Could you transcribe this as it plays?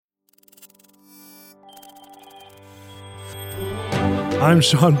I'm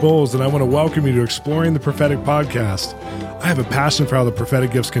Shawn Bolz, and I want to welcome you to Exploring the Prophetic podcast. I have a passion for how the prophetic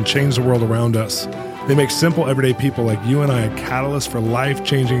gifts can change the world around us. They make simple, everyday people like you and I a catalyst for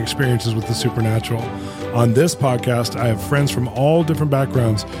life-changing experiences with the supernatural. On this podcast, I have friends from all different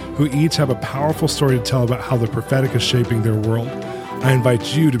backgrounds who each have a powerful story to tell about how the prophetic is shaping their world. I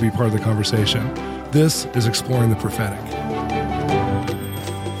invite you to be part of the conversation. This is Exploring the Prophetic.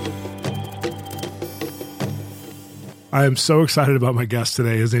 I am so excited about my guest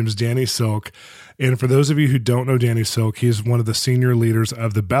today. His name is Danny Silk. And for those of you who don't know Danny Silk, he's one of the senior leaders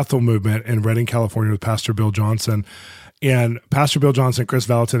of the Bethel movement in Redding, California with Pastor Bill Johnson. And Pastor Bill Johnson, Chris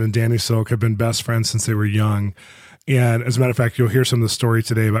Valentin, and Danny Silk have been best friends since they were young. And as a matter of fact, you'll hear some of the story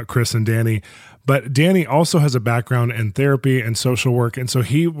today about Chris and Danny. But Danny also has a background in therapy and social work. And so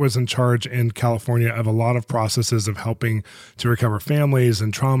he was in charge in California of a lot of processes of helping to recover families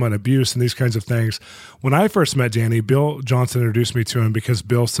and trauma and abuse and these kinds of things. When I first met Danny, Bill Johnson introduced me to him because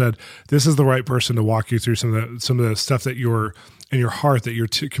Bill said, this is the right person to walk you through some of the stuff that you're in your heart that you're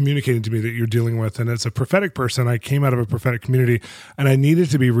communicating to me that you're dealing with. And as a prophetic person, I came out of a prophetic community and I needed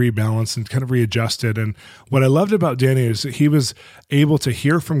to be rebalanced and kind of readjusted. And what I loved about Danny is that he was able to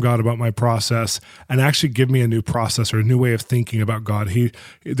hear from God about my process and actually give me a new process or a new way of thinking about God.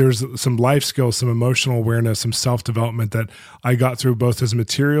 There's some life skills, some emotional awareness, some self-development that I got through both his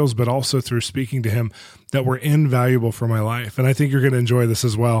materials, but also through speaking to him that were invaluable for my life. And I think you're going to enjoy this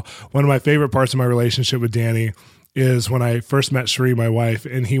as well. One of my favorite parts of my relationship with Danny is when I first met Sheree, my wife,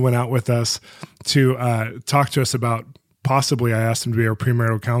 and he went out with us to talk to us about possibly, I asked him to be our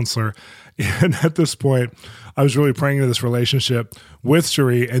premarital counselor. And at this point, I was really praying into this relationship with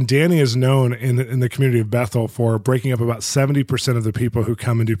Sheree, and Danny is known in the community of Bethel for breaking up about 70% of the people who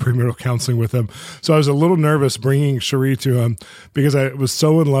come and do premarital counseling with him. So I was a little nervous bringing Sheree to him because I was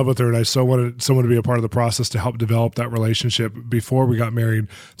so in love with her and I so wanted someone to be a part of the process to help develop that relationship before we got married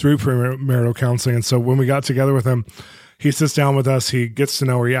through premarital counseling. And so when we got together with him, he sits down with us, he gets to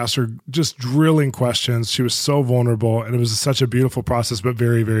know her, he asks her just drilling questions. She was so vulnerable, and it was such a beautiful process, but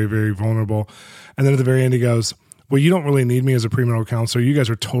very, very, very vulnerable. And then at the very end, he goes, well, you don't really need me as a premarital counselor. You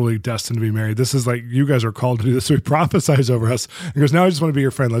guys are totally destined to be married. This is like, you guys are called to do this. So he prophesies over us. He goes, now I just want to be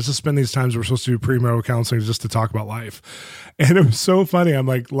your friend. Let's just spend these times we're supposed to do premarital counseling just to talk about life. And it was so funny. I'm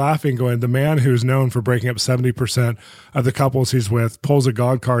like laughing, going, the man who's known for breaking up 70% of the couples he's with pulls a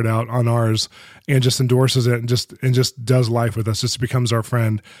God card out on ours and just endorses it and just does life with us, just becomes our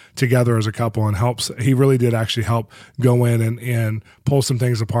friend together as a couple and helps. He really did actually help go in and pull some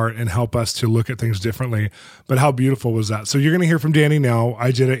things apart and help us to look at things differently. But how beautiful was that? So you're going to hear from Danny now.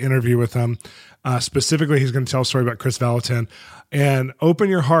 I did an interview with him. Specifically, he's going to tell a story about Chris Valentin. And open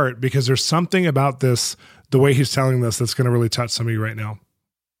your heart, because there's something about this, the way he's telling this, that's going to really touch some of you right now.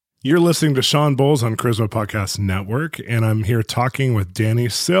 You're listening to Shawn Bolz on Charisma Podcast Network, and I'm here talking with Danny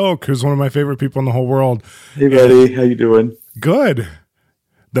Silk, who's one of my favorite people in the whole world. Hey, buddy. How you doing? Good.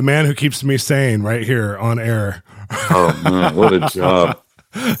 The man who keeps me sane right here on air. Oh, man, what a job.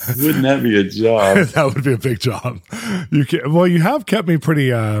 Wouldn't that be a job? That would be a big job. You have kept me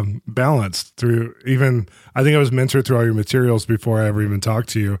pretty balanced through even, I think I was mentored through all your materials before I ever even talked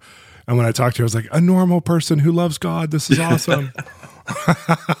to you. And when I talked to you, I was like, a normal person who loves God. This is awesome.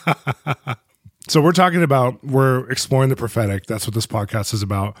 So we're exploring the prophetic. That's what this podcast is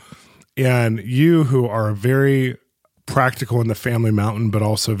about. And you, who are very practical in the family mountain, but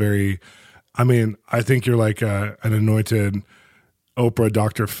also I think you're like an anointed Oprah,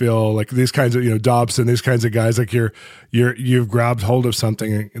 Dr. Phil, like these kinds of, Dobson, these kinds of guys, like you've grabbed hold of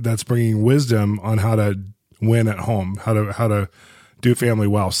something that's bringing wisdom on how to win at home, how to do family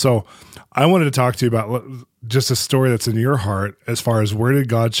well. So I wanted to talk to you about just a story that's in your heart as far as where did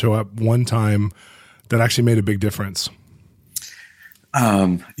God show up one time that actually made a big difference?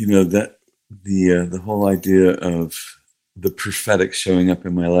 That the whole idea of the prophetic showing up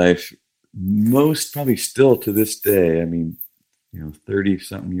in my life, most probably still to this day, 30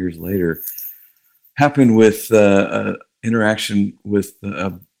 something years later, happened with interaction with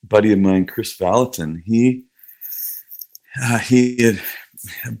a buddy of mine, Chris Valentin. He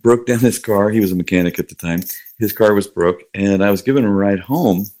had broke down his car. He was a mechanic at the time. His car was broke, and I was giving him a ride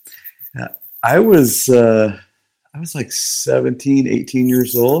home. I was like 17, 18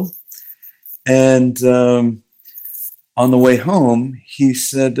 years old. And on the way home, he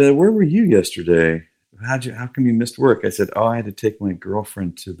said, where were you yesterday? How come you missed work? I said, I had to take my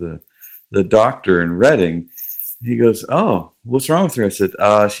girlfriend to the doctor in Redding. He goes, oh, what's wrong with her? I said,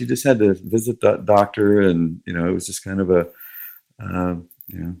 she just had to visit the doctor, and, it was just kind of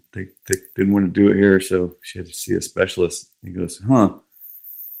they didn't want to do it here, so she had to see a specialist. He goes, huh?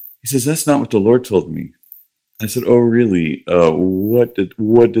 He says, that's not what the Lord told me. I said, "Oh, really? What did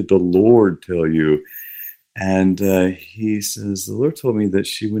the Lord tell you?" And he says, "The Lord told me that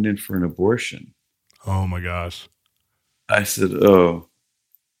she went in for an abortion." Oh my gosh. I said, "Oh,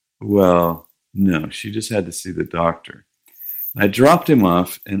 well, no, she just had to see the doctor." I dropped him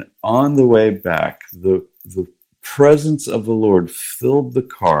off, and on the way back, the presence of the Lord filled the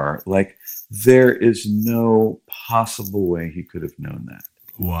car like there is no possible way he could have known that.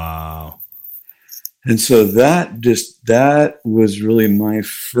 Wow. And so that was really my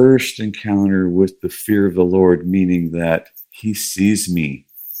first encounter with the fear of the Lord, meaning that he sees me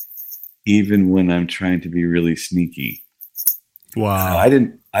even when I'm trying to be really sneaky. Wow. I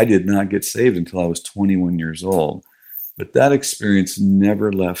did not get saved until I was 21 years old, but that experience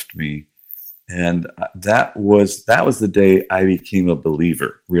never left me. And that was the day I became a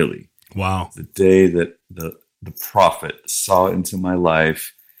believer, really. Wow. The day that the prophet saw into my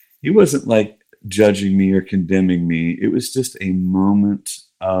life. He wasn't like judging me or condemning me. It was just a moment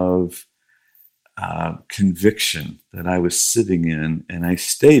of conviction that I was sitting in, and I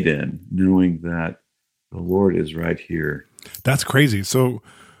stayed in, knowing that the Lord is right here. That's crazy. So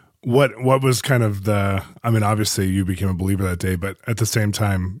what was kind of obviously you became a believer that day, but at the same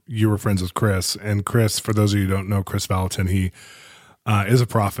time you were friends with Chris. And Chris, for those of you who don't know Chris Valentin, he is a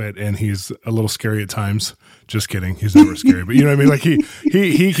prophet, and he's a little scary at times. Just kidding. He's never scary, but you know what I mean? Like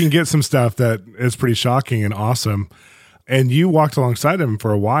he can get some stuff that is pretty shocking and awesome. And you walked alongside him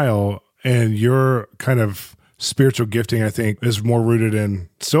for a while, and your kind of spiritual gifting, I think, is more rooted in,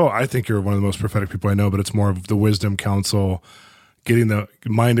 still, I think you're one of the most prophetic people I know, but it's more of the wisdom, counsel, getting the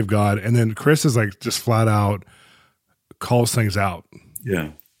mind of God. And then Chris is like just flat out calls things out.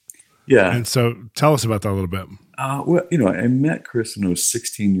 Yeah. Yeah. And so tell us about that a little bit. Well, I met Chris when I was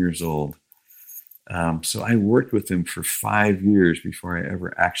 16 years old. So I worked with him for 5 years before I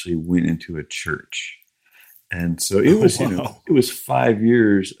ever actually went into a church. And so it was, it was 5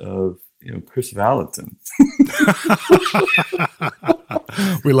 years of, Chris Valentin.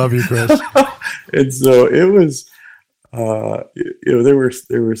 We love you, Chris. And so it was, there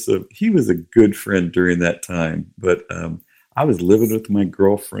were some, he was a good friend during that time, but I was living with my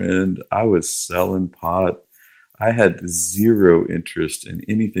girlfriend. I was selling pot. I had zero interest in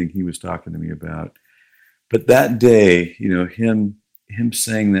anything he was talking to me about. But that day, him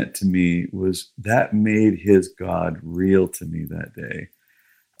saying that to me that made his God real to me that day.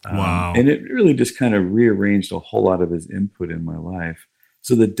 Wow. And it really just kind of rearranged a whole lot of his input in my life.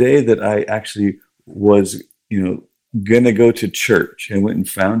 So the day that I actually was, going to go to church, I went and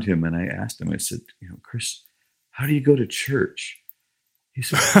found him, and I asked him, I said, "Chris, how do you go to church?" He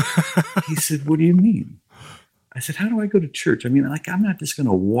said, "What do you mean?" I said, "How do I go to church? I mean, I'm not just going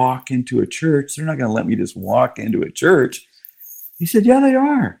to walk into a church. They're not going to let me just walk into a church." He said, "Yeah, they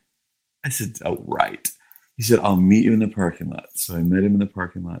are." I said, "Oh, right." He said, "I'll meet you in the parking lot." So I met him in the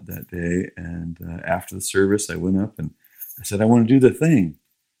parking lot that day. And after the service, I went up and I said, "I want to do the thing."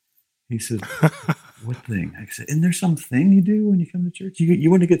 He said, "What thing?" I said, "Isn't there some thing you do when you come to church? You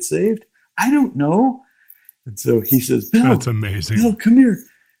want to get saved?" "I don't know." And so he says, "Bill, that's amazing. Bill, come here.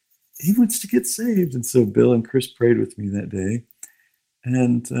 He wants to get saved." And so Bill and Chris prayed with me that day.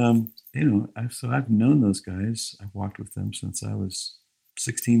 And, so I've known those guys. I've walked with them since I was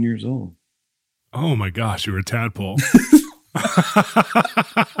 16 years old. Oh my gosh, you were a tadpole.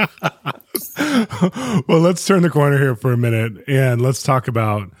 Well, let's turn the corner here for a minute and let's talk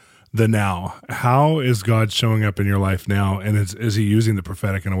about the now. How is God showing up in your life now? And is he using the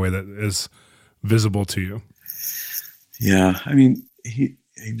prophetic in a way that is visible to you? Yeah. I mean, he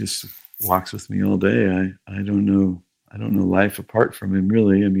just walks with me all day. I don't know life apart from him,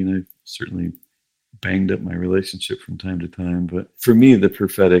 really. I mean, I've certainly banged up my relationship from time to time, but for me, the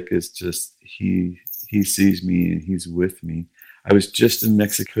prophetic is just, he sees me and he's with me. I was just in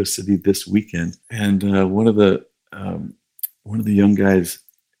Mexico City this weekend, and one of the young guys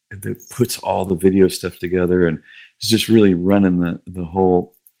that puts all the video stuff together and is just really running the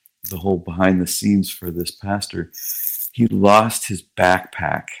whole behind the scenes for this pastor. He lost his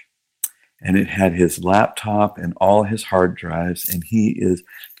backpack, and it had his laptop and all his hard drives, and he is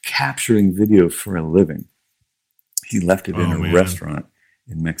capturing video for a living. He left it in a restaurant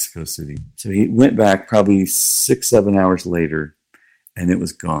in Mexico City. So he went back probably 6-7 hours later, and it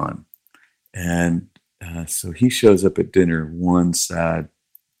was gone. And so he shows up at dinner, one sad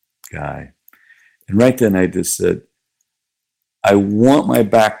guy. And right then I just said, "I want my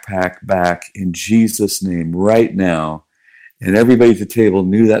backpack back in Jesus' name right now." And everybody at the table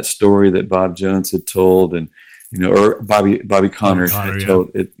knew that story that Bob Jones had told, and or Bobby Connor had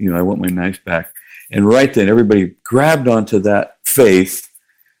told it. "I want my knife back." And right then, everybody grabbed onto that faith,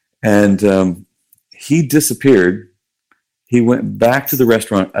 and he disappeared. He went back to the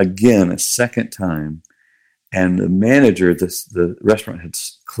restaurant again a second time, and the manager, the restaurant had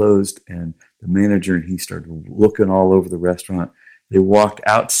closed, and the manager and he started looking all over the restaurant. They walked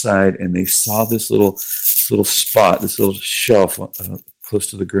outside and they saw this little spot, this little shelf close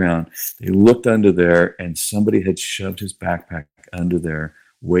to the ground. They looked under there, and somebody had shoved his backpack under there,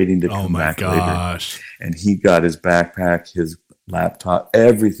 waiting to come back later. And he got his backpack, his laptop,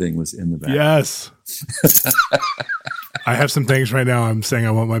 everything was in the backpack. Yes. I have some things right now I'm saying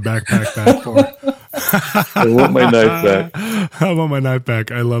I want my backpack back for. I want my knife back. I want my knife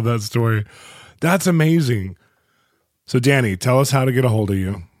back. I love that story. That's amazing. So, Danny, tell us how to get a hold of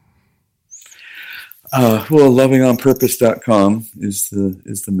you. Lovingonpurpose.com is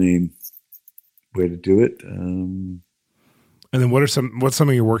the main way to do it. And then what's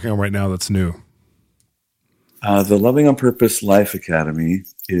something you're working on right now that's new? The Loving on Purpose Life Academy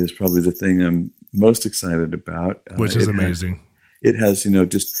is probably the thing I'm most excited about. Which is amazing. It has,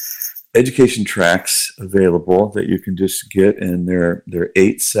 just education tracks available that you can just get, and there are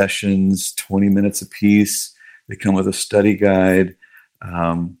 8 sessions, 20 minutes apiece. They come with a study guide,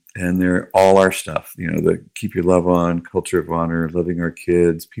 and they're all our stuff. The Keep Your Love On, Culture of Honor, Loving Our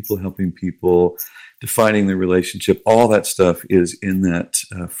Kids, People Helping People, Defining the Relationship. All that stuff is in that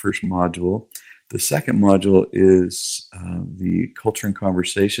first module. The second module is the Culture and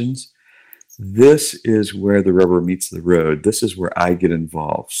Conversations. This is where the rubber meets the road. This is where I get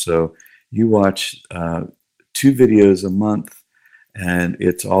involved. So you watch 2 videos a month, and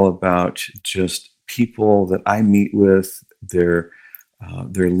it's all about just people that I meet with. They're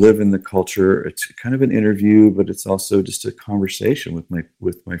live in the culture. It's kind of an interview, but it's also just a conversation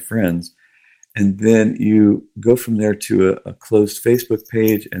with my friends. And then you go from there to a closed Facebook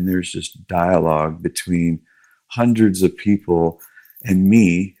page, and there's just dialogue between hundreds of people and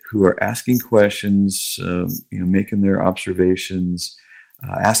me who are asking questions, making their observations,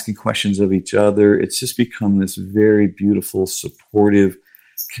 asking questions of each other. It's just become this very beautiful, supportive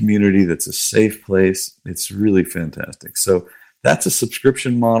community that's a safe place. It's really fantastic. So that's a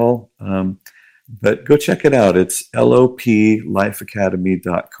subscription model, but go check it out. It's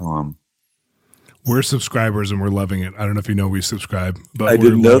loplifeacademy.com. We're subscribers and we're loving it. I don't know if you know we subscribe, but I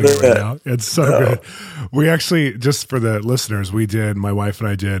didn't know that. Right now. It's so good. We actually, just for the listeners, my wife and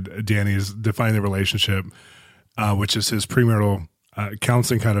I did Danny's Define the Relationship, which is his premarital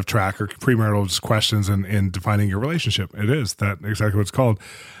counseling kind of track, or premarital just questions and defining your relationship. It is that exactly what it's called.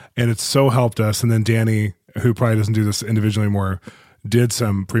 And it's so helped us. And then Danny, who probably doesn't do this individually anymore, did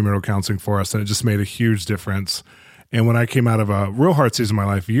some premarital counseling for us, and it just made a huge difference. And when I came out of a real hard season in my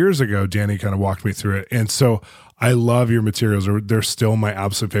life years ago, Danny kind of walked me through it. And so I love your materials. They're still my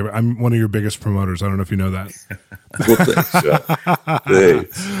absolute favorite. I'm one of your biggest promoters. I don't know if you know that. Well, thanks, Shawn.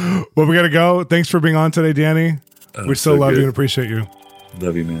 Thanks. Well, we got to go. Thanks for being on today, Danny. We still love you and appreciate you.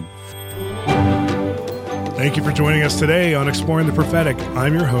 Love you, man. Thank you for joining us today on Exploring the Prophetic.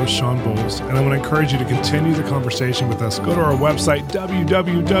 I'm your host, Shawn Bolz, and I want to encourage you to continue the conversation with us. Go to our website,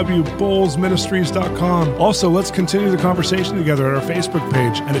 www.bolzministries.com. Also, let's continue the conversation together at our Facebook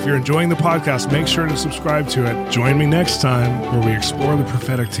page. And if you're enjoying the podcast, make sure to subscribe to it. Join me next time where we explore the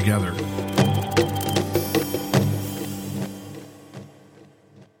prophetic together.